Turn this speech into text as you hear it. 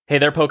Hey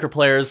there, poker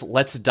players.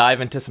 Let's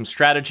dive into some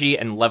strategy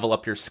and level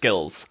up your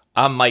skills.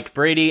 I'm Mike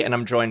Brady, and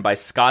I'm joined by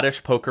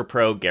Scottish poker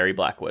pro Gary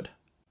Blackwood.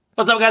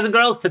 What's up, guys and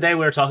girls? Today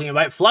we're talking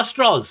about flush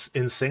draws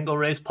in single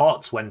raise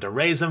pots, when to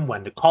raise them,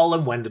 when to call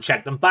them, when to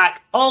check them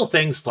back, all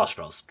things flush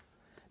draws.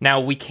 Now,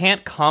 we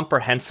can't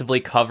comprehensively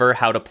cover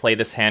how to play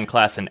this hand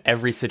class in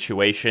every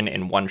situation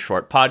in one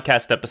short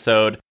podcast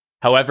episode.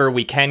 However,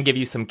 we can give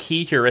you some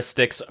key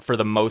heuristics for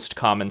the most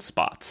common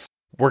spots.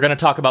 We're going to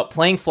talk about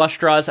playing flush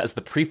draws as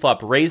the preflop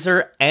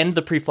raiser and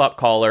the preflop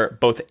caller,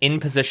 both in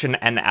position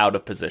and out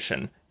of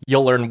position.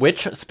 You'll learn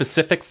which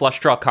specific flush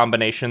draw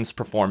combinations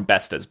perform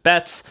best as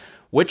bets,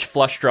 which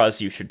flush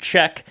draws you should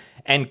check,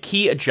 and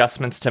key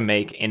adjustments to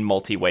make in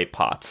multi-way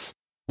pots.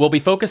 We'll be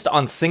focused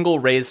on single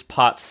raised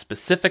pots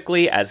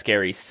specifically, as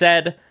Gary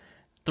said.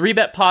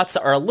 3-bet pots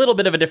are a little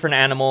bit of a different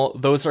animal.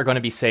 Those are going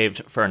to be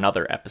saved for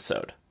another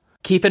episode.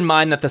 Keep in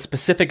mind that the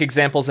specific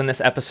examples in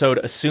this episode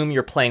assume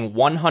you're playing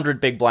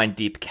 100 big blind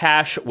deep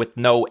cash with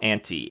no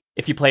ante.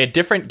 If you play a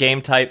different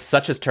game type,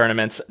 such as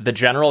tournaments, the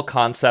general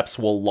concepts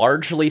will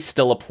largely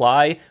still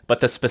apply, but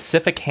the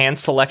specific hand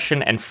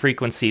selection and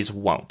frequencies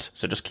won't,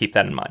 so just keep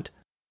that in mind.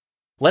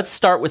 Let's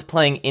start with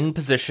playing in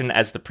position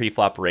as the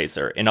preflop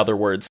raiser. In other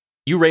words,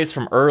 you raise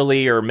from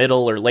early or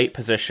middle or late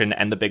position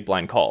and the big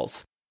blind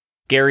calls.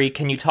 Gary,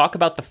 can you talk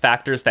about the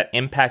factors that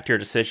impact your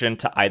decision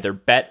to either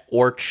bet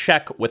or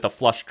check with a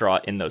flush draw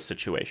in those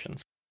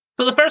situations?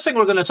 So the first thing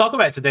we're going to talk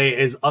about today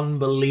is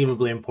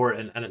unbelievably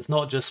important, and it's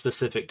not just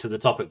specific to the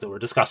topic that we're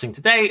discussing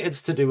today,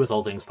 it's to do with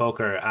all things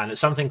poker, and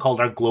it's something called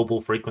our global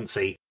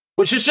frequency,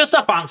 which is just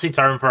a fancy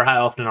term for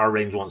how often our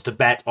range wants to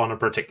bet on a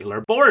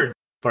particular board.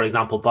 For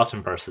example,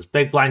 button versus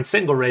big blind,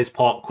 single raise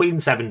pot, queen,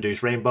 7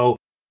 deuce rainbow.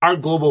 Our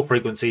global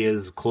frequency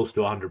is close to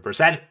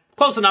 100%.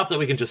 Close enough that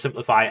we can just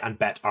simplify and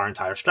bet our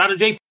entire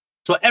strategy.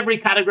 So every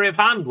category of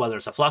hand, whether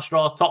it's a flush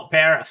draw, top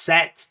pair, a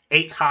set,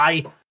 8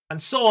 high,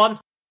 and so on,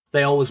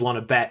 they always want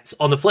to bet.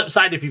 On the flip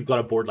side, if you've got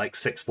a board like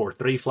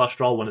 6-4-3 flush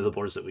draw, one of the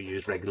boards that we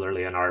use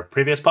regularly in our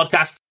previous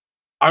podcast,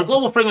 our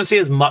global frequency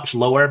is much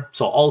lower,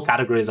 so all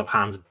categories of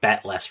hands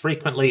bet less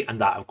frequently,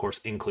 and that, of course,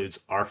 includes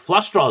our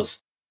flush draws.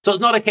 So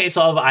it's not a case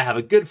of I have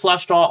a good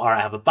flush draw or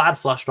I have a bad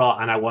flush draw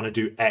and I want to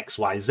do X,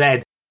 Y,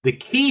 Z. The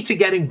key to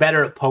getting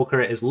better at poker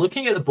is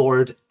looking at the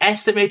board,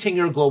 estimating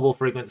your global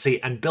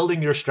frequency, and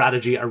building your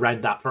strategy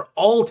around that for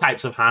all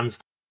types of hands,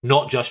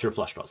 not just your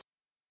flush draws.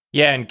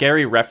 Yeah, and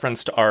Gary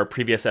referenced our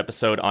previous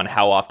episode on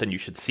how often you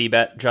should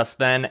c-bet just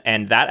then,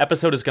 and that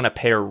episode is going to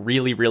pair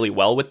really, really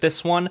well with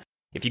this one.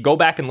 If you go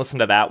back and listen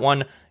to that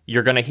one,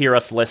 you're going to hear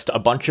us list a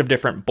bunch of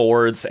different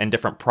boards and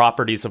different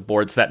properties of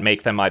boards that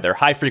make them either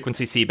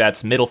high-frequency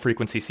c-bets,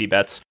 middle-frequency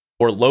c-bets,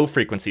 or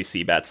low-frequency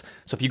c-bets.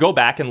 So if you go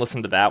back and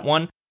listen to that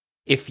one,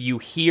 if you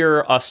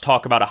hear us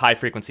talk about a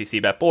high-frequency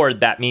c-bet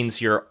board, that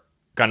means you're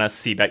going to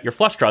c-bet your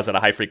flush draws at a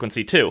high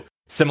frequency too.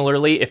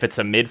 Similarly, if it's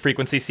a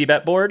mid-frequency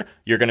c-bet board,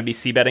 you're going to be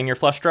c-betting your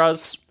flush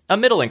draws a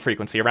middling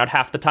frequency, around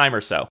half the time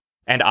or so.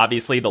 And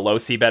obviously, the low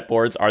c-bet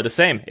boards are the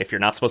same. If you're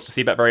not supposed to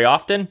c-bet very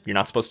often, you're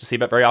not supposed to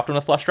c-bet very often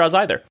with flush draws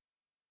either.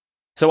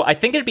 So I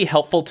think it'd be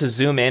helpful to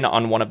zoom in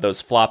on one of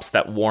those flops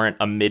that warrant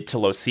a mid to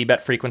low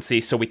c-bet frequency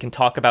so we can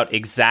talk about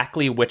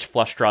exactly which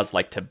flush draws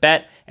like to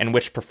bet and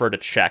which prefer to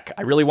check.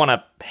 I really want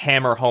to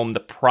hammer home the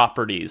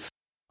properties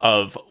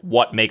of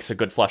what makes a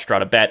good flush draw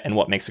to bet and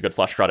what makes a good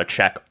flush draw to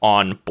check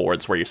on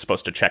boards where you're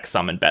supposed to check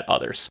some and bet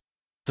others.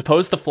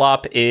 Suppose the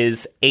flop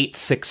is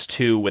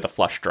 8-6-2 with a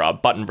flush draw,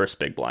 button versus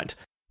big blind.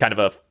 Kind of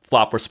a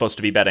flop we're supposed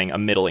to be betting a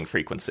middling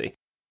frequency.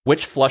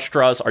 Which flush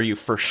draws are you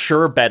for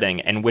sure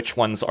betting, and which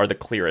ones are the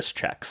clearest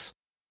checks?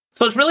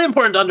 So it's really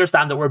important to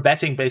understand that we're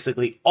betting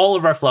basically all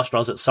of our flush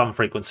draws at some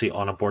frequency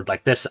on a board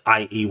like this,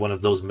 i.e. one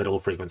of those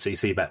middle frequency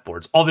c-bet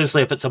boards.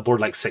 Obviously, if it's a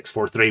board like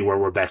 6-4-3 where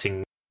we're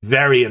betting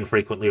very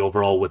infrequently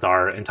overall with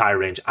our entire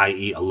range,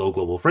 i.e. a low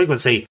global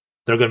frequency,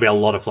 there are going to be a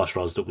lot of flush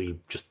draws that we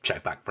just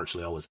check back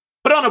virtually always.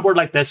 But on a board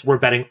like this, we're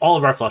betting all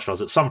of our flush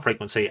draws at some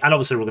frequency, and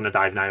obviously we're going to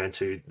dive now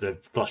into the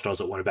flush draws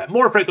that want to bet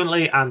more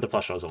frequently and the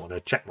flush draws that want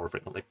to check more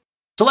frequently.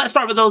 So let's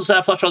start with those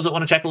flush draws that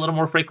want to check a little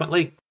more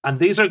frequently. And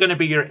these are going to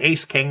be your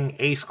ace-king,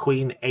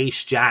 ace-queen,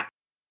 ace-jack,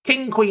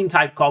 king-queen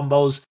type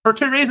combos for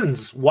two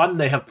reasons. One,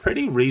 they have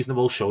pretty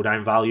reasonable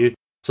showdown value,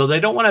 so they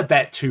don't want to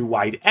bet too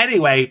wide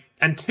anyway.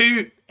 And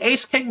two,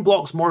 ace-king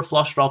blocks more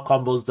flush draw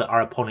combos that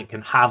our opponent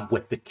can have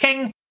with the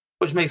king,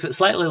 which makes it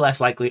slightly less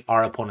likely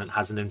our opponent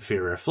has an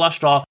inferior flush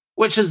draw,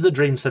 which is the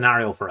dream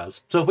scenario for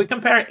us. So if we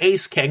compare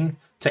ace-king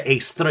to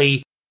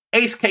ace-3,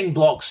 ace-king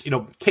blocks,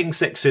 king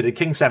 6 suited,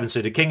 king 7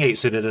 suited, king 8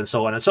 suited, and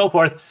so on and so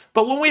forth.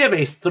 But when we have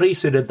ace 3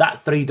 suited,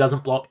 that 3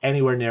 doesn't block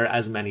anywhere near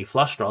as many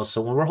flush draws.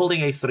 So when we're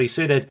holding ace 3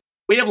 suited,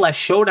 we have less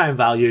showdown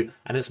value,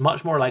 and it's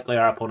much more likely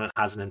our opponent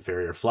has an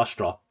inferior flush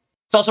draw.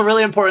 It's also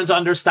really important to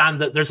understand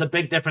that there's a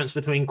big difference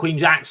between queen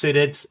jack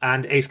suited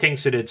and ace king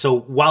suited. So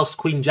whilst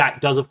queen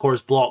jack does, of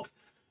course, block,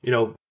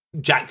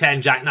 jack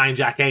 10, jack 9,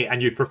 jack 8,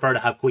 and you prefer to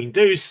have queen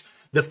deuce,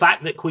 the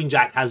fact that queen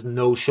jack has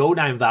no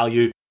showdown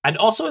value and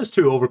also has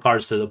two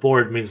overcards to the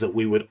board means that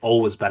we would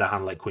always bet a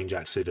hand like queen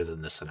jack suited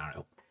in this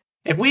scenario.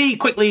 If we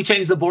quickly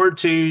change the board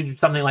to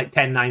something like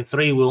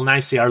 10-9-3, we'll now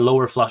see our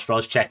lower flush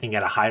draws checking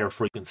at a higher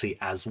frequency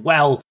as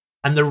well.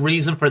 And the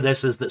reason for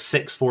this is that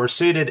 6-4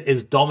 suited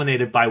is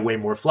dominated by way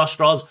more flush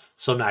draws,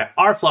 so now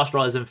our flush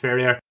draw is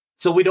inferior.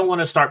 So we don't want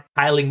to start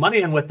piling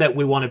money in with it.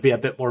 We want to be a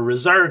bit more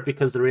reserved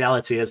because the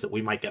reality is that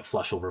we might get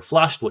flush over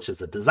flushed, which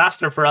is a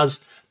disaster for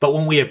us. But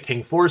when we have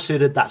King 4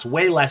 suited, that's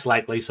way less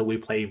likely, so we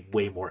play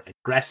way more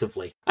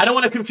aggressively. I don't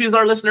want to confuse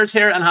our listeners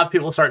here and have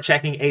people start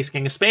checking Ace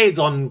King of Spades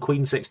on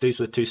Queen 6 Deuce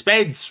with 2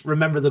 spades.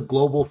 Remember, the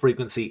global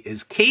frequency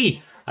is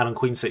key. And on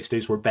Queen 6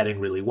 Deuce, we're betting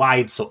really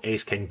wide, so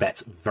Ace King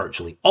bets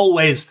virtually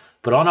always.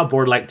 But on a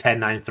board like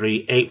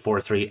 10-9-3,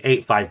 8-4-3,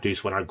 8-5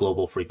 Deuce, when our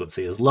global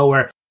frequency is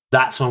lower,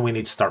 that's when we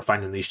need to start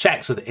finding these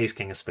checks with Ace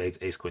King of Spades,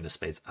 Ace Queen of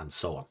Spades, and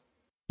so on.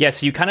 Yeah,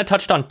 so you kind of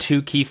touched on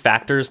 2 key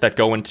factors that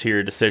go into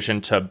your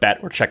decision to bet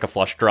or check a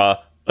flush draw,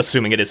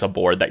 assuming it is a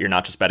board that you're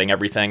not just betting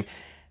everything.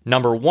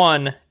 Number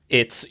 1,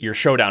 it's your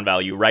showdown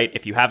value, right?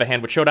 If you have a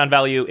hand with showdown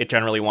value, it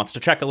generally wants to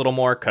check a little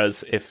more,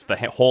 because if the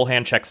whole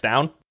hand checks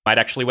down, it might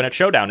actually win at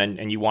showdown,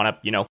 and you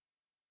want to,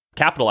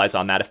 capitalize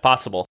on that if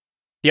possible.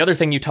 The other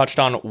thing you touched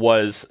on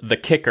was the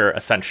kicker,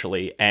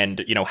 essentially,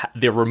 and,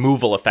 the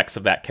removal effects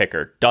of that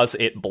kicker. Does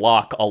it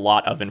block a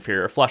lot of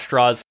inferior flush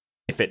draws?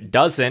 If it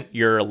doesn't,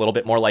 you're a little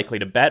bit more likely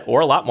to bet, or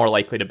a lot more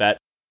likely to bet,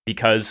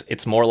 because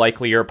it's more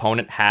likely your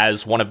opponent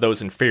has one of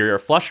those inferior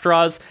flush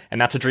draws,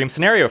 and that's a dream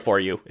scenario for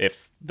you.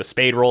 If the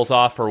spade rolls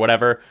off or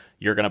whatever,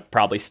 you're going to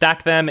probably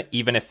stack them.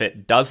 Even if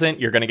it doesn't,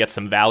 you're going to get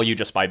some value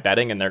just by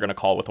betting, and they're going to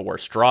call with a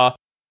worse draw.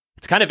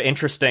 It's kind of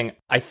interesting.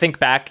 I think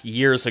back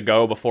years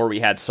ago before we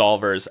had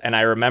solvers, and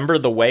I remember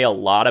the way a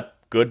lot of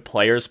good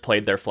players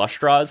played their flush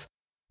draws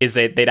is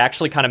they'd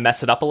actually kind of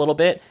mess it up a little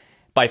bit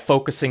by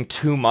focusing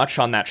too much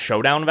on that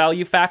showdown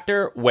value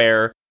factor,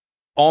 where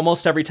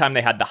almost every time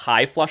they had the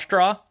high flush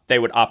draw, they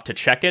would opt to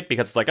check it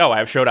because it's like, oh, I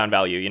have showdown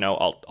value,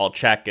 I'll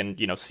check and,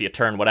 see a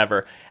turn,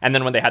 whatever. And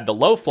then when they had the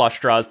low flush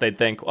draws, they'd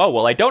think, oh,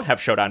 well, I don't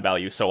have showdown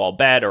value, so I'll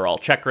bet, or I'll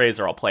check raise,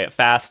 or I'll play it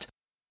fast.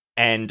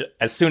 And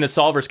as soon as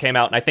solvers came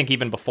out, and I think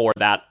even before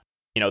that,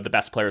 the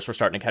best players were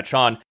starting to catch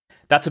on,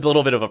 that's a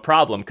little bit of a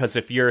problem, because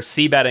if you're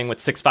c-betting with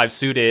 6-5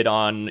 suited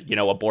on,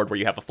 a board where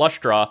you have a flush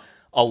draw,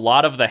 a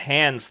lot of the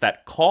hands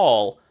that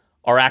call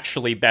are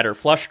actually better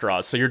flush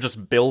draws. So you're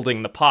just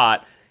building the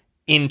pot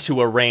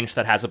into a range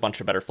that has a bunch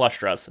of better flush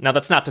draws. Now,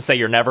 that's not to say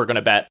you're never going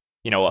to bet,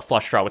 a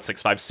flush draw with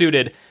 6-5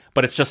 suited,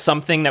 but it's just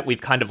something that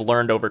we've kind of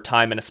learned over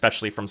time, and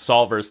especially from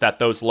solvers, that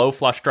those low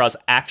flush draws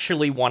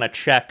actually want to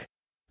check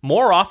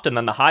more often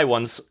than the high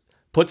ones,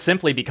 put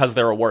simply because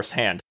they're a worse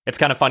hand. It's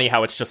kind of funny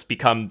how it's just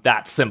become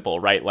that simple,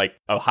 right? Like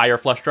a higher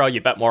flush draw,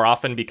 you bet more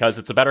often because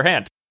it's a better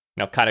hand.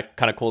 Kind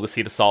of cool to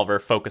see the solver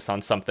focus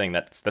on something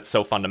that's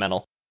so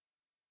fundamental.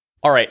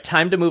 All right,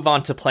 time to move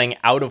on to playing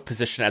out of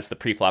position as the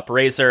preflop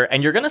raiser,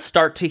 and you're going to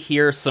start to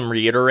hear some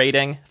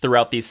reiterating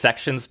throughout these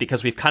sections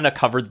because we've kind of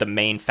covered the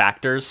main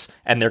factors,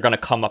 and they're going to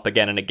come up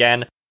again and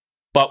again.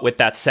 But with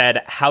that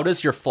said, how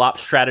does your flop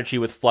strategy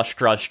with flush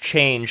draws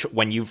change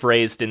when you've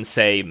raised in,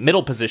 say,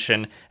 middle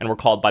position and were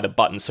called by the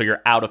button, so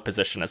you're out of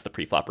position as the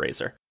preflop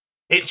raiser?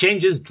 It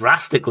changes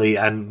drastically,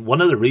 and one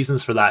of the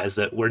reasons for that is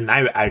that we're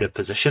now out of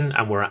position,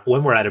 and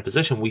when we're out of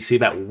position, we see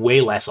that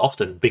way less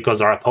often because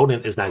our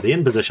opponent is now the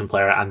in-position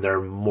player and they're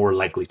more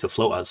likely to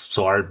float us.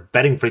 So our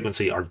betting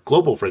frequency, our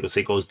global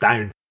frequency, goes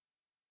down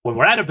when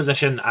we're out of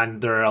position,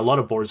 and there are a lot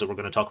of boards that we're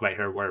going to talk about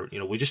here where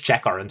we just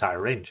check our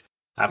entire range.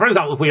 For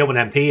example, if we open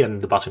MP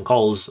and the button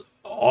calls,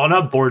 on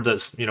a board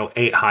that's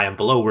 8 high and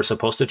below, we're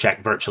supposed to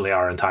check virtually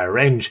our entire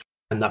range,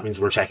 and that means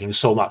we're checking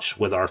so much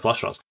with our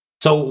flush draws.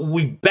 So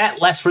we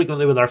bet less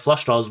frequently with our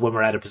flush draws when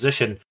we're out of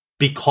position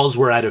because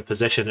we're out of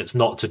position. It's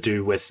not to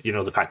do with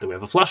the fact that we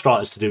have a flush draw.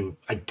 It's to do,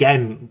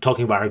 again,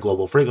 talking about our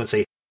global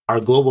frequency. Our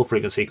global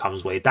frequency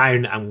comes way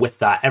down, and with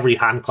that, every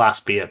hand class,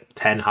 be it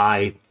 10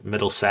 high,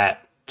 middle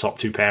set, top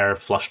 2 pair,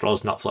 flush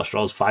draws, nut flush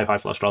draws, 5 high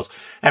flush draws,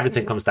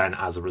 everything comes down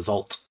as a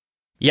result.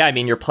 Yeah, I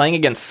mean, you're playing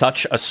against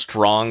such a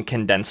strong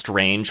condensed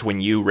range when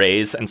you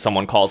raise and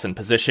someone calls in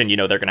position.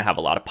 They're going to have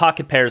a lot of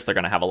pocket pairs. They're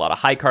going to have a lot of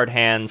high card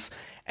hands.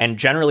 And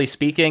generally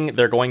speaking,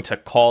 they're going to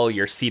call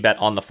your c-bet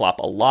on the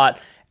flop a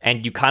lot.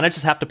 And you kind of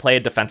just have to play a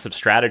defensive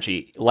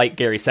strategy. Like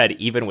Gary said,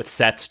 even with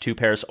sets, 2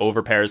 pairs,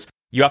 over pairs,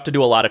 you have to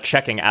do a lot of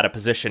checking out of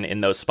position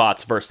in those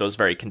spots versus those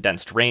very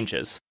condensed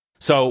ranges.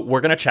 So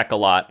we're going to check a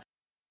lot.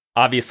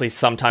 Obviously,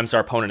 sometimes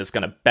our opponent is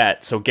going to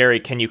bet. So, Gary,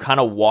 can you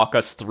kind of walk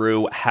us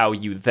through how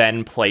you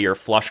then play your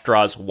flush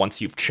draws once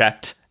you've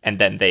checked and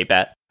then they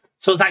bet?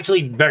 So it's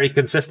actually very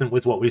consistent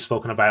with what we've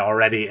spoken about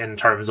already in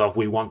terms of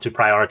we want to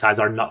prioritize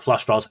our nut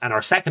flush draws and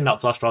our second nut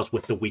flush draws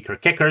with the weaker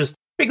kickers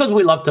because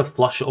we love to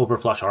flush over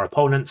flush our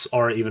opponents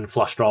or even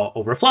flush draw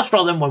over flush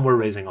draw them when we're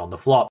raising on the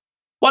flop.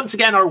 Once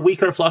again, our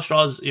weaker flush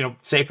draws,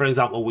 say for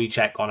example, we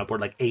check on a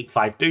board like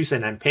 8-5 deuce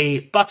in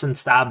MP, button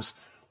stabs.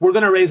 We're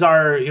going to raise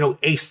our,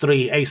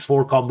 ace-3,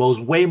 ace-4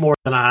 combos way more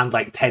than a hand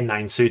like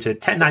 10-9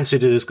 suited. 10-9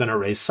 suited is going to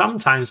raise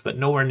sometimes, but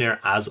nowhere near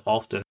as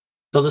often.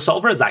 So the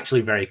solver is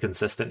actually very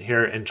consistent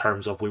here in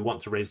terms of we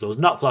want to raise those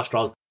nut flush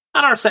draws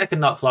and our second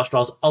nut flush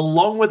draws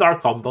along with our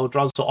combo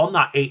draws. So on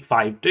that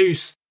 8-5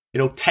 deuce,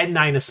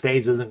 10-9 of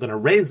spades isn't going to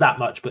raise that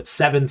much, but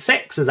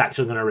 7-6 is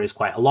actually going to raise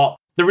quite a lot.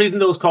 The reason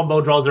those combo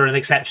draws are an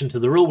exception to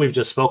the rule we've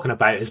just spoken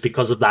about is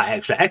because of that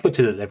extra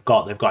equity that they've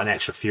got. They've got an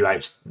extra few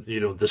outs,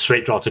 the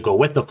straight draw to go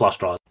with the flush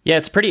draw. Yeah,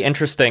 it's pretty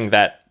interesting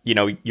that,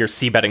 your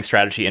c-betting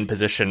strategy in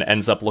position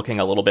ends up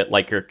looking a little bit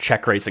like your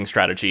check-raising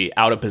strategy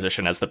out of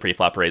position as the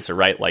pre-flop raiser,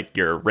 right? Like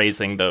you're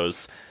raising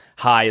those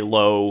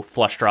high-low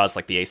flush draws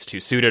like the ace-2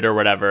 suited or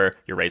whatever.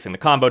 You're raising the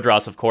combo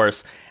draws, of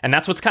course. And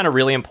that's what's kind of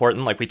really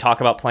important. Like we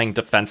talk about playing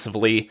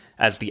defensively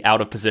as the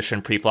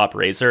out-of-position pre-flop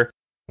raiser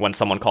when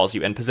someone calls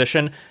you in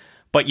position.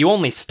 But you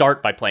only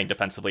start by playing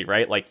defensively,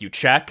 right? Like you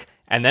check,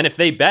 and then if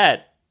they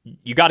bet,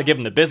 you got to give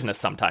them the business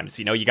sometimes.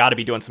 You got to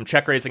be doing some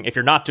check raising. If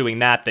you're not doing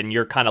that, then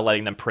you're kind of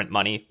letting them print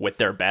money with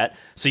their bet.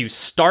 So you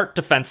start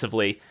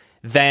defensively.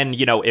 Then,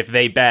 if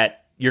they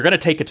bet, you're going to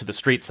take it to the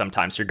street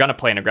sometimes. You're going to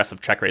play an aggressive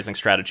check raising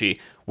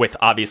strategy with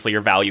obviously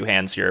your value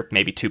hands, your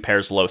maybe 2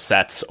 pairs low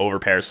sets, over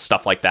pairs,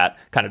 stuff like that.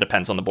 Kind of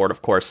depends on the board,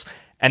 of course.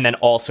 And then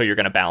also you're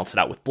going to balance it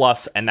out with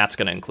bluffs, and that's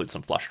going to include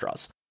some flush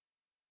draws.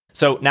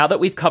 So now that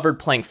we've covered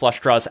playing flush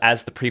draws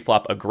as the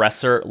preflop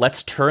aggressor,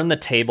 let's turn the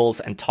tables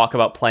and talk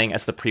about playing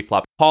as the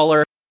preflop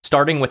caller,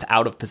 starting with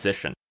out of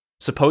position.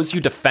 Suppose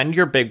you defend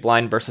your big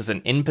blind versus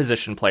an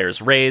in-position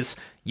player's raise,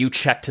 you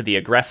check to the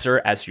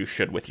aggressor as you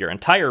should with your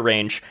entire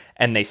range,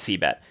 and they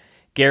c-bet.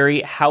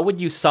 Gary, how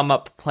would you sum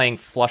up playing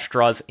flush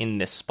draws in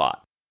this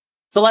spot?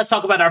 So let's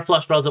talk about our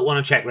flush draws that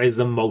want to check raise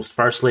the most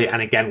firstly.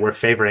 And again, we're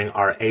favoring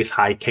our ace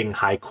high, king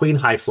high, queen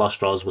high flush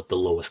draws with the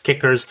lowest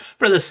kickers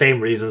for the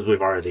same reasons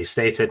we've already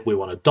stated. We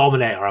want to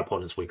dominate our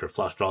opponent's weaker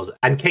flush draws.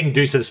 And king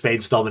deuce of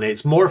spades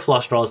dominates more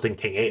flush draws than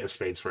king 8 of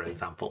spades, for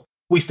example.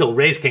 We still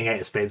raise king 8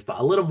 of spades, but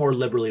a little more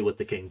liberally with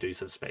the king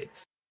deuce of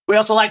spades. We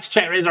also like to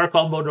check raise our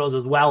combo draws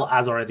as well.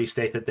 As already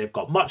stated, they've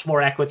got much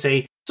more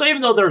equity. So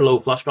even though they're low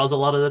flush draws a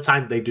lot of the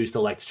time, they do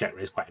still like to check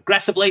raise quite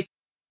aggressively.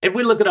 If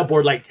we look at a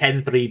board like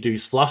 10-3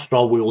 deuce flush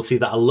draw, we will see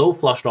that a low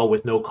flush draw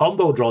with no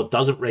combo draw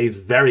doesn't raise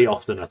very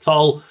often at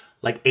all.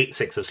 Like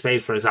 8-6 of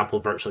spades, for example,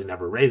 virtually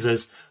never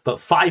raises. But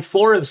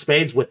 5-4 of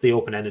spades with the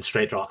open-ended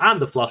straight draw and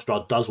the flush draw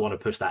does want to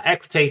push that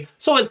equity,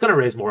 so it's going to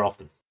raise more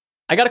often.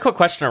 I got a quick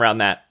question around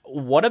that.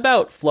 What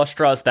about flush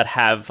draws that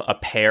have a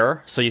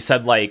pair? So you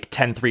said like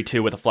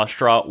 10-3-2 with a flush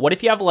draw. What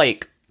if you have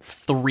like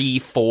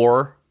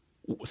 3-4,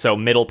 so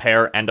middle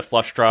pair and a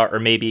flush draw, or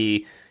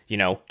maybe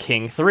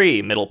king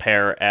 3, middle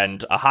pair,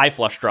 and a high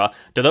flush draw?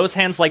 Do those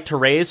hands like to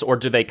raise, or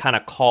do they kind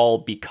of call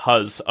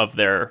because of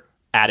their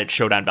added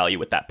showdown value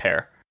with that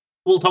pair?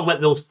 We'll talk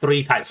about those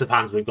 3 types of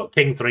hands. We've got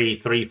king 3,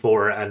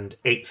 3-4, and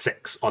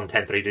 8-6 on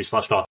 10-3 deuce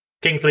flush draw.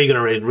 King 3 going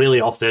to raise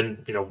really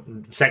often,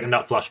 second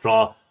nut flush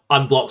draw,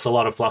 unblocks a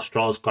lot of flush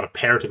draws, got a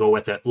pair to go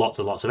with it, lots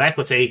and lots of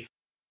equity.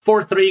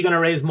 4-3 going to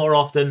raise more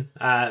often,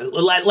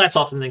 less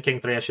often than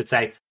king 3, I should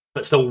say,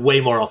 but still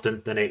way more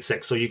often than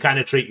 8-6. So you kind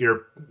of treat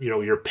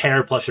your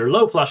pair plus your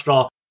low flush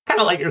draw kind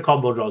of like your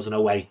combo draws in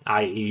a way,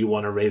 i.e. you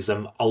want to raise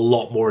them a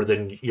lot more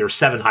than your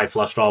 7 high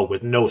flush draw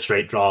with no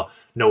straight draw,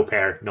 no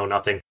pair, no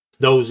nothing.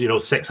 Those,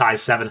 6 high,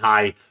 7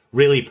 high,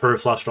 really poor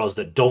flush draws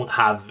that don't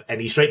have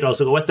any straight draws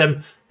to go with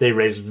them, they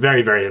raise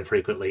very, very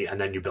infrequently, and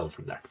then you build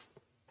from there.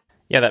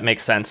 Yeah, that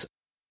makes sense.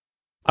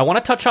 I want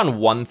to touch on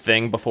one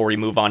thing before we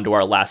move on to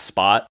our last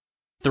spot.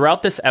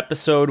 Throughout this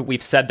episode,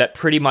 we've said that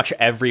pretty much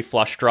every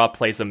flush draw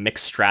plays a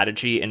mixed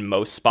strategy in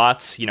most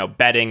spots,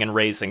 betting and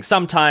raising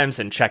sometimes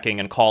and checking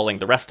and calling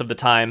the rest of the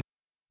time.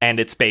 And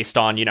it's based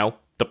on,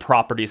 the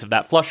properties of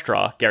that flush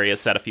draw. Gary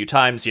has said a few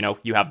times,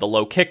 you have the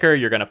low kicker,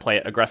 you're going to play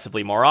it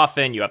aggressively more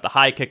often. You have the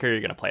high kicker,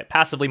 you're going to play it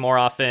passively more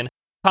often.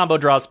 Combo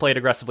draws played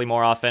aggressively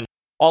more often.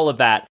 All of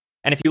that.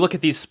 And if you look at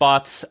these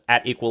spots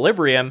at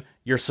equilibrium,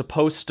 you're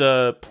supposed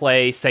to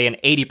play, say, an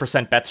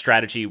 80% bet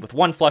strategy with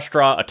one flush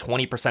draw, a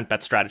 20%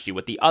 bet strategy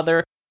with the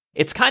other.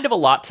 It's kind of a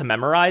lot to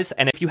memorize,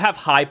 and if you have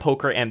high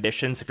poker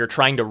ambitions, if you're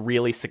trying to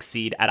really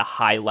succeed at a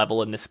high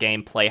level in this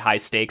game, play high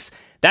stakes,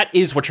 that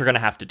is what you're going to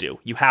have to do.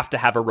 You have to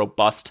have a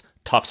robust,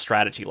 tough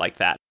strategy like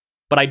that.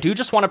 But I do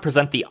just want to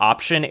present the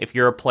option if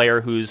you're a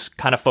player who's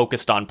kind of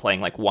focused on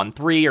playing like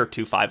 1-3 or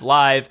 2-5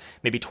 live,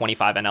 maybe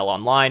 25 NL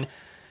online.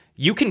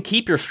 You can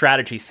keep your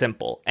strategy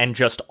simple and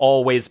just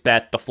always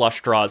bet the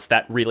flush draws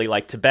that really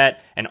like to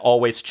bet and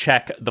always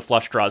check the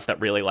flush draws that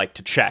really like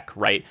to check,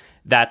 right?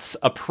 That's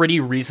a pretty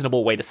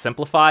reasonable way to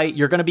simplify.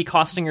 You're going to be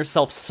costing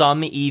yourself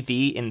some EV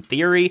in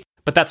theory,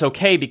 but that's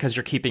okay because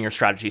you're keeping your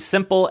strategy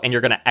simple and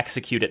you're going to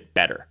execute it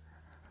better.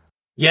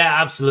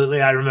 Yeah,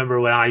 absolutely. I remember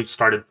when I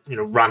started,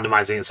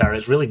 randomizing, etc.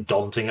 It's really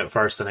daunting at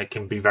first and it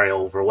can be very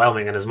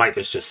overwhelming. And as Mike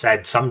has just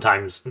said,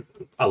 sometimes,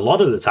 a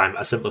lot of the time,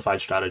 a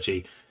simplified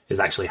strategy is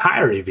actually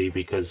higher EV,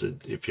 because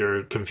if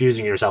you're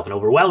confusing yourself and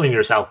overwhelming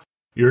yourself,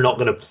 you're not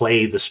going to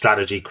play the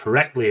strategy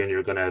correctly and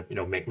you're going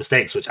to, make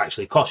mistakes, which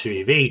actually cost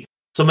you EV.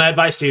 So my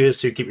advice to you is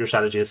to keep your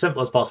strategy as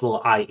simple as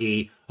possible,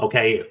 i.e.,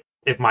 okay,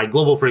 if my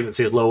global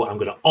frequency is low, I'm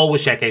going to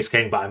always check ace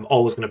king, but I'm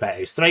always going to bet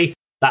ace 3.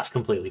 That's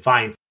completely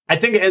fine. I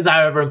think it is,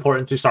 however,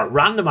 important to start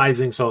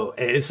randomizing, so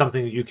it is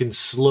something that you can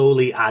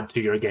slowly add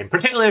to your game.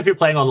 Particularly if you're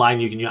playing online,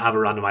 you can have a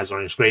randomizer on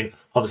your screen.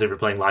 Obviously, if you're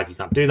playing live, you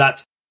can't do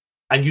that.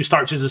 And you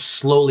start to just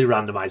slowly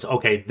randomize,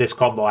 okay, this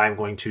combo I'm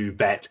going to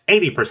bet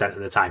 80% of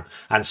the time,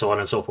 and so on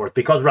and so forth.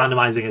 Because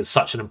randomizing is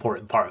such an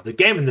important part of the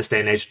game in this day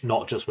and age,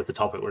 not just with the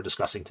topic we're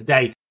discussing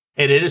today,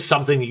 it is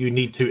something that you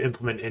need to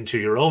implement into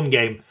your own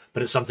game,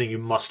 but it's something you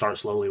must start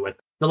slowly with.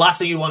 The last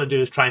thing you want to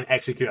do is try and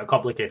execute a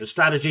complicated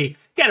strategy,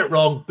 get it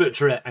wrong,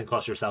 butcher it, and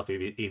cost yourself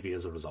EV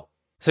as a result.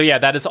 So yeah,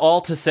 that is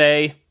all to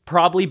say,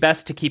 probably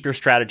best to keep your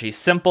strategy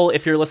simple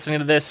if you're listening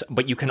to this,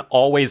 but you can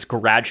always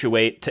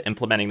graduate to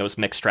implementing those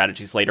mixed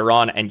strategies later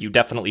on, and you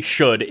definitely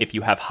should if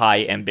you have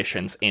high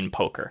ambitions in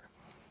poker.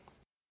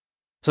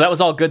 So that was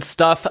all good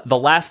stuff. The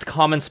last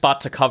common spot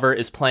to cover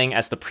is playing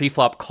as the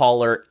preflop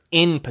caller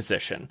in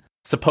position.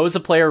 Suppose a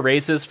player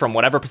raises from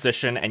whatever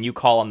position and you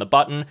call on the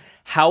button.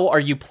 How are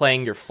you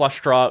playing your flush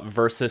draw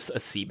versus a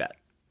c-bet?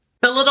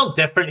 It's a little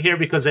different here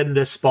because in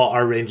this spot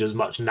our range is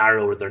much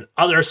narrower than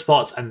other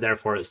spots and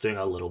therefore it's doing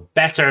a little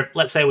better.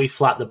 Let's say we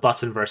flat the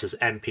button versus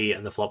MP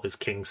and the flop is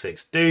King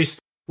 6 Deuce.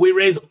 We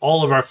raise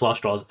all of our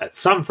flush draws at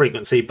some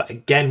frequency, but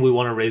again we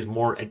want to raise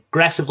more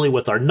aggressively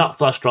with our nut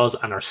flush draws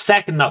and our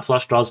second nut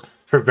flush draws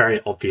for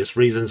very obvious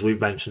reasons.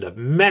 We've mentioned it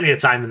many a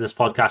time in this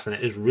podcast and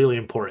it is really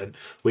important.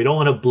 We don't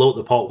want to bloat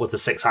the pot with a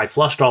 6 high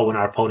flush draw when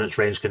our opponent's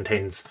range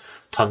contains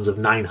tons of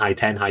 9 high,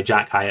 10 high,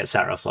 jack high,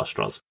 etc. flush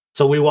draws.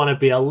 So we want to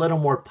be a little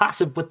more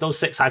passive with those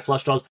 6 high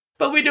flush draws,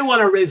 but we do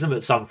want to raise them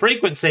at some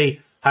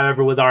frequency.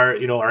 However, with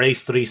our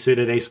ace 3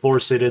 suited, ace 4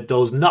 suited,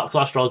 those nut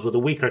flush draws with the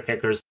weaker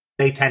kickers,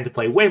 they tend to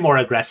play way more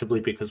aggressively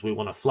because we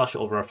want to flush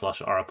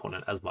our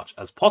opponent as much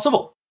as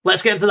possible.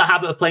 Let's get into the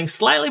habit of playing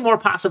slightly more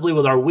passively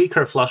with our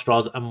weaker flush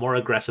draws and more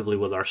aggressively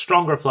with our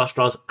stronger flush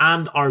draws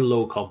and our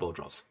low combo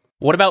draws.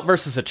 What about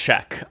versus a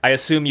check? I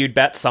assume you'd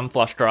bet some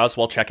flush draws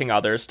while checking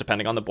others,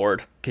 depending on the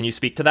board. Can you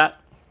speak to that?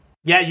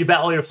 Yeah, you bet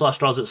all your flush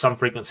draws at some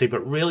frequency,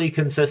 but really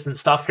consistent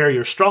stuff here.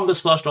 Your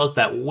strongest flush draws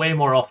bet way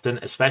more often,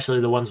 especially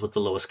the ones with the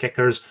lowest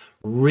kickers.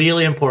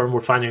 Really important, we're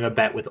finding a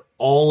bet with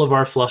all of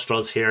our flush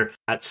draws here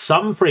at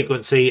some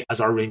frequency as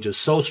our range is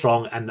so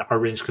strong and our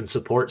range can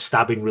support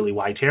stabbing really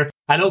wide here.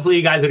 And hopefully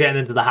you guys are getting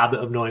into the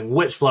habit of knowing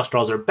which flush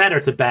draws are better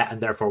to bet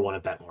and therefore want to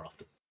bet more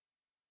often.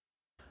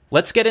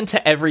 Let's get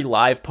into every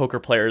live poker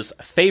player's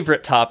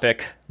favorite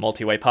topic,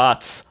 multi-way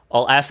pots.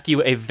 I'll ask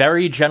you a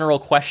very general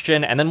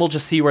question, and then we'll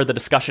just see where the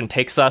discussion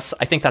takes us.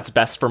 I think that's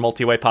best for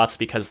multi-way pots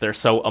because they're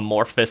so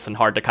amorphous and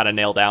hard to kind of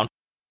nail down.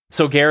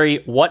 So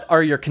Gary, what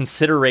are your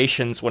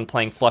considerations when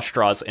playing flush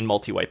draws in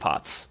multi-way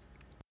pots?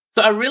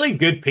 So a really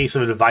good piece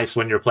of advice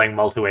when you're playing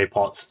multi-way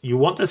pots, you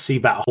want to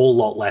c-bet a whole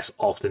lot less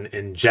often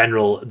in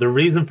general. The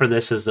reason for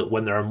this is that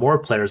when there are more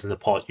players in the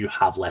pot, you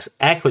have less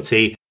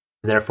equity.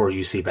 Therefore,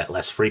 you c-bet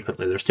less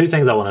frequently. There's two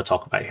things I want to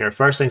talk about here.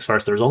 First things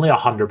first, there's only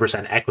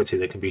 100% equity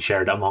that can be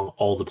shared among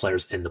all the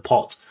players in the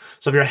pot.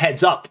 So if you're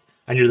heads up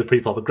and you're the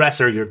pre-flop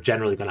aggressor, you're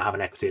generally going to have an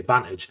equity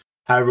advantage.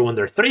 However, when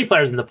there are 3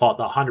 players in the pot,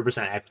 that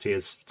 100% equity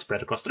is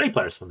spread across 3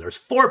 players. When there's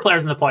 4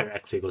 players in the pot, your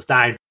equity goes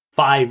down.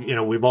 5,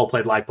 we've all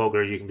played live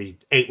poker, you can be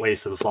 8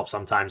 ways to the flop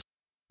sometimes.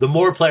 The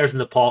more players in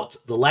the pot,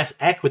 the less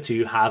equity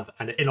you have.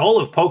 And in all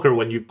of poker,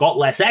 when you've got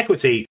less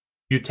equity,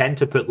 you tend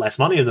to put less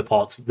money in the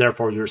pots,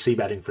 therefore your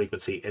c-betting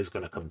frequency is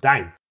going to come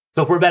down.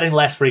 So if we're betting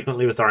less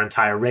frequently with our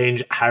entire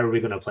range, how are we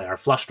going to play our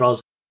flush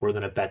draws? We're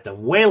going to bet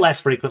them way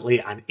less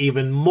frequently and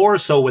even more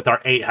so with our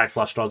 8 high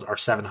flush draws, our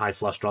 7 high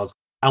flush draws,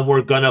 and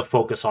we're going to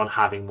focus on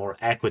having more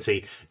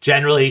equity.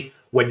 Generally,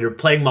 when you're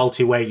playing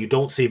multi-way, you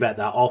don't c-bet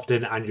that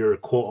often and your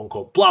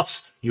quote-unquote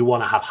bluffs, you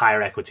want to have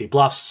higher equity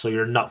bluffs, so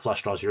your nut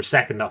flush draws, your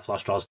second nut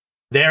flush draws,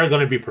 they're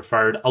going to be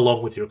preferred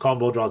along with your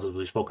combo draws, as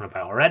we've spoken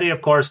about already,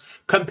 of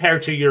course,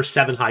 compared to your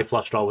 7 high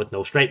flush draw with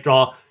no straight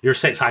draw, your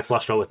 6 high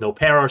flush draw with no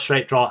pair or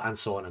straight draw, and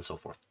so on and so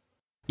forth.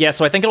 Yeah,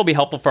 so I think it'll be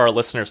helpful for our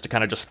listeners to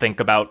kind of just think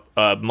about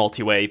a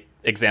multi-way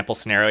example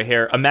scenario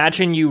here.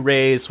 Imagine you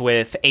raise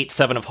with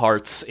 8-7 of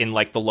hearts in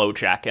like the low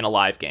jack in a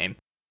live game.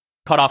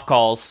 Cutoff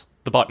calls,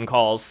 the button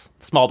calls,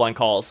 small blind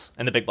calls,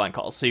 and the big blind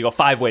calls. So you go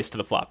 5 ways to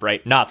the flop,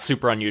 right? Not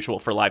super unusual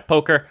for live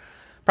poker.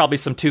 Probably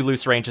some too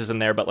loose ranges in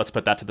there, but let's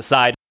put that to the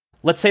side.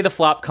 Let's say the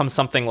flop comes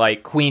something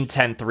like Queen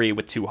 10-3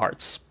 with 2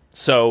 hearts.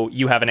 So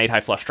you have an 8 high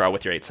flush draw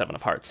with your 8-7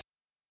 of hearts.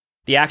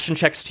 The action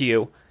checks to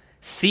you.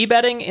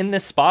 C-betting in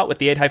this spot with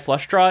the 8 high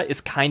flush draw is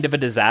kind of a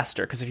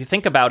disaster, because if you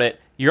think about it,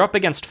 you're up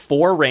against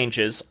 4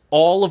 ranges,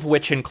 all of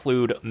which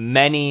include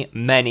many,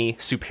 many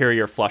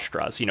superior flush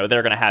draws. They're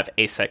going to have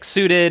ace-x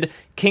suited,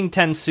 king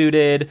 10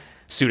 suited,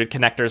 suited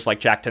connectors like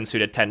jack 10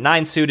 suited,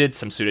 10-9 suited,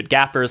 some suited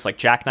gappers like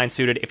jack 9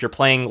 suited. If you're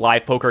playing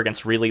live poker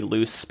against really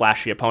loose,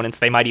 splashy opponents,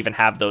 they might even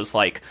have those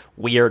like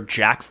weird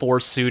jack 4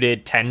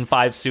 suited,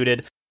 10-5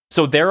 suited.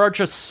 So there are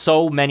just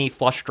so many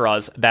flush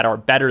draws that are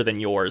better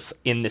than yours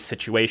in this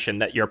situation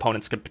that your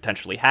opponents could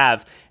potentially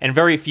have, and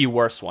very few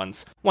worse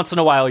ones. Once in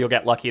a while, you'll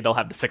get lucky, they'll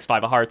have the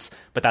 6-5 of hearts,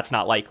 but that's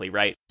not likely,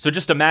 right? So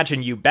just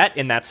imagine you bet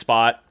in that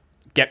spot,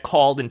 get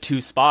called in 2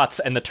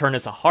 spots, and the turn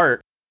is a heart.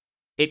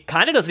 It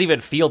kind of doesn't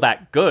even feel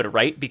that good,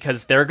 right?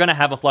 Because they're going to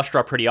have a flush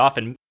draw pretty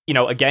often.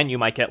 Again, you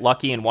might get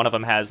lucky and one of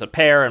them has a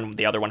pair and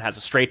the other one has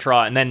a straight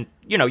draw, and then,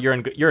 you're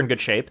in good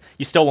shape.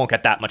 You still won't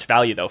get that much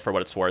value, though, for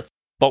what it's worth.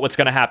 But what's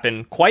going to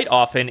happen quite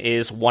often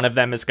is one of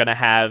them is going to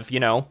have,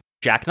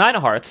 Jack 9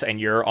 of hearts,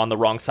 and you're on the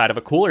wrong side of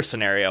a cooler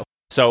scenario.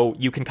 So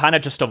you can kind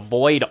of just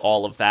avoid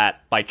all of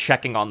that by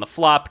checking on the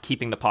flop,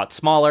 keeping the pot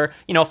smaller.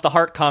 If the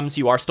heart comes,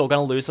 you are still going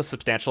to lose a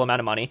substantial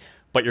amount of money,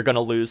 but you're going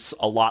to lose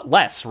a lot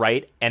less,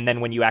 right? And then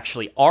when you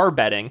actually are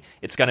betting,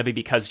 it's going to be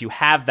because you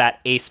have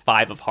that ace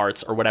 5 of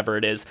hearts or whatever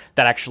it is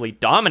that actually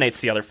dominates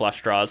the other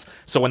flush draws.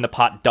 So when the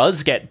pot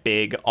does get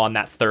big on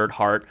that third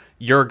heart,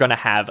 you're going to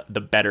have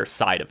the better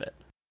side of it.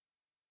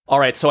 All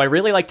right, so I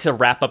really like to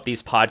wrap up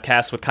these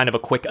podcasts with kind of a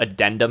quick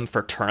addendum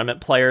for tournament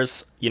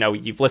players.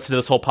 You've listened to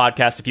this whole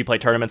podcast. If you play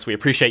tournaments, we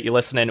appreciate you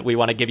listening. We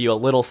want to give you a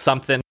little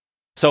something.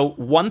 So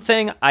one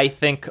thing I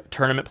think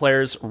tournament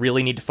players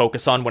really need to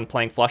focus on when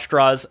playing flush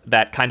draws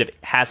that kind of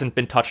hasn't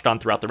been touched on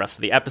throughout the rest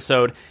of the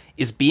episode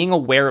is being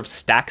aware of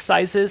stack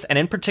sizes, and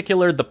in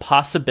particular, the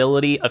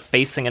possibility of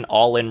facing an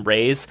all-in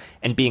raise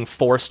and being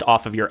forced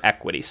off of your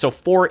equity. So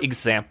for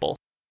example,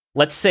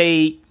 let's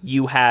say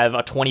you have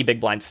a 20 big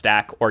blind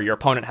stack, or your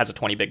opponent has a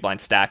 20 big blind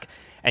stack,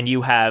 and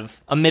you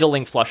have a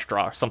middling flush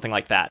draw or something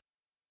like that.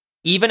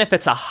 Even if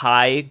it's a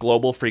high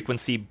global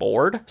frequency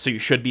board, so you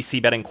should be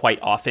c-betting quite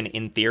often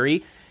in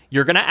theory,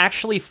 you're going to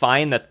actually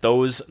find that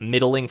those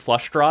middling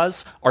flush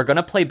draws are going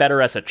to play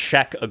better as a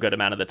check a good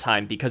amount of the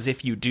time, because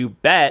if you do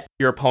bet,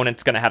 your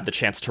opponent's going to have the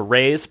chance to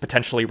raise,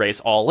 potentially raise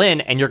all in,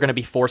 and you're going to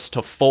be forced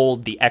to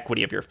fold the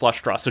equity of your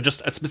flush draw. So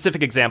just a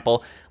specific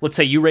example, let's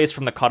say you raise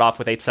from the cutoff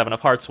with 8-7 of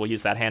hearts, we'll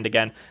use that hand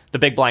again, the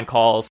big blind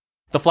calls,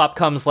 the flop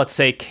comes, let's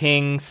say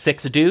king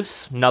 6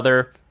 deuce,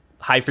 another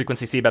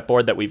high-frequency c-bet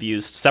board that we've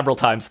used several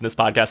times in this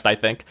podcast, I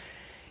think.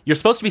 You're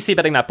supposed to be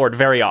c-betting that board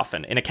very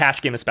often. In a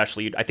cash game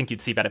especially, I think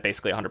you'd c-bet it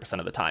basically 100%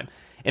 of the time.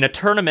 In a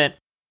tournament,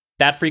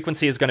 that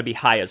frequency is going to be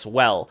high as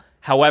well.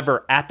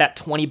 However, at that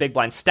 20 big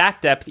blind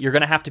stack depth, you're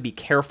going to have to be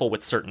careful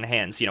with certain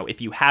hands.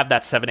 If you have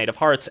that 7-8 of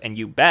hearts and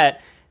you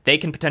bet, they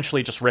can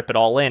potentially just rip it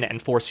all in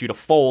and force you to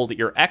fold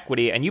your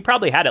equity, and you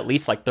probably had at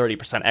least like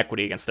 30%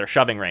 equity against their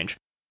shoving range.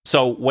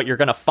 So what you're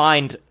going to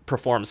find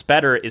performs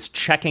better is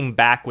checking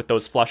back with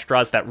those flush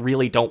draws that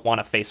really don't want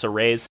to face a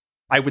raise.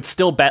 I would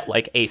still bet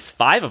like ace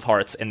 5 of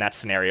hearts in that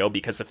scenario,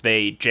 because if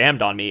they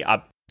jammed on me,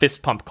 I'm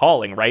fist pump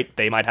calling, right?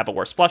 They might have a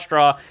worse flush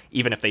draw.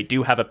 Even if they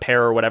do have a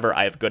pair or whatever,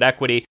 I have good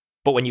equity.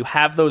 But when you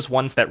have those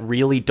ones that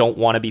really don't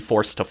want to be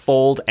forced to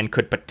fold and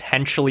could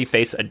potentially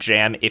face a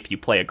jam if you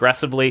play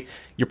aggressively,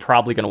 you're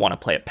probably going to want to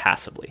play it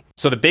passively.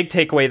 So the big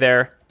takeaway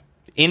there,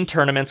 in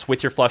tournaments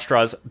with your flush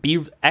draws,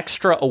 be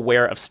extra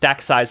aware of stack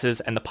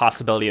sizes and the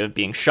possibility of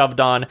being shoved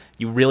on.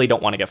 You really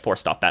don't want to get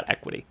forced off that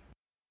equity.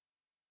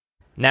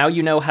 Now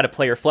you know how to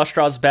play your flush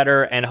draws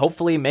better and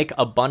hopefully make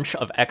a bunch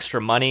of extra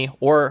money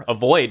or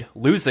avoid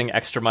losing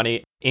extra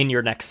money in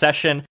your next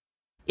session.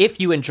 If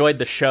you enjoyed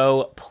the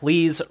show,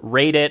 please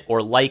rate it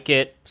or like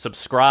it,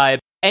 subscribe.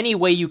 Any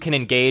way you can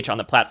engage on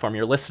the platform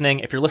you're listening.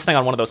 If you're listening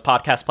on one of those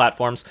podcast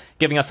platforms,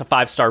 giving us a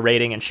 5-star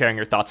rating and sharing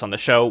your thoughts on the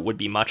show would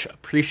be much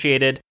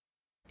appreciated.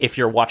 If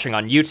you're watching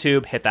on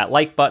YouTube, hit that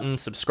like button,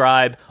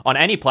 subscribe. On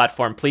any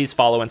platform, please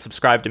follow and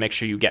subscribe to make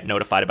sure you get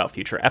notified about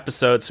future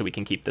episodes so we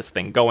can keep this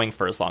thing going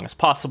for as long as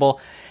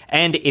possible.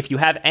 And if you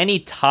have any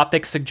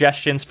topic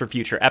suggestions for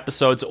future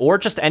episodes or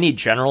just any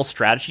general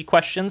strategy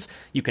questions,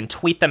 you can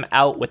tweet them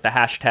out with the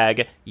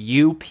hashtag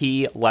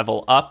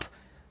UPLevelUp.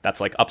 That's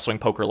like Upswing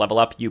Poker Level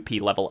Up, UP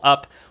Level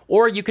Up.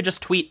 Or you could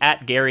just tweet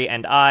at Gary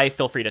and I.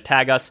 Feel free to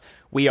tag us.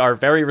 We are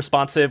very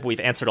responsive. We've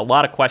answered a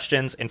lot of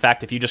questions. In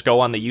fact, if you just go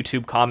on the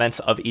YouTube comments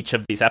of each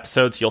of these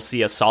episodes, you'll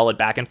see a solid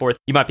back and forth.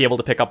 You might be able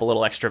to pick up a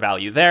little extra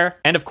value there.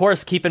 And of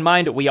course, keep in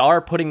mind, we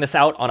are putting this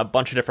out on a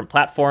bunch of different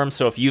platforms.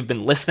 So if you've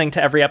been listening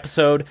to every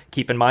episode,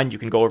 keep in mind you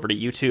can go over to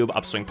YouTube,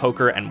 Upswing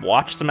Poker, and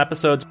watch some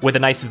episodes with a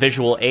nice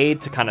visual aid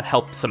to kind of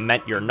help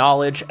cement your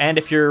knowledge. And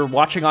if you're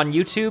watching on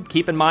YouTube,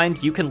 keep in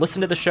mind you can listen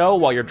to the show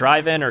while you're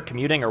driving or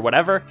commuting or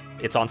whatever.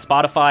 It's on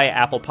Spotify,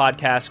 Apple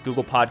Podcasts,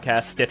 Google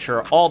Podcasts,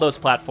 Stitcher, all those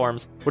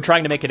platforms. We're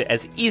trying to make it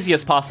as easy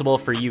as possible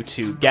for you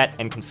to get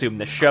and consume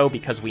this show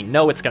because we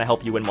know it's going to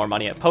help you win more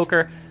money at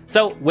poker.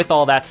 So with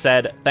all that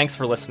said, thanks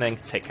for listening.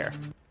 Take care.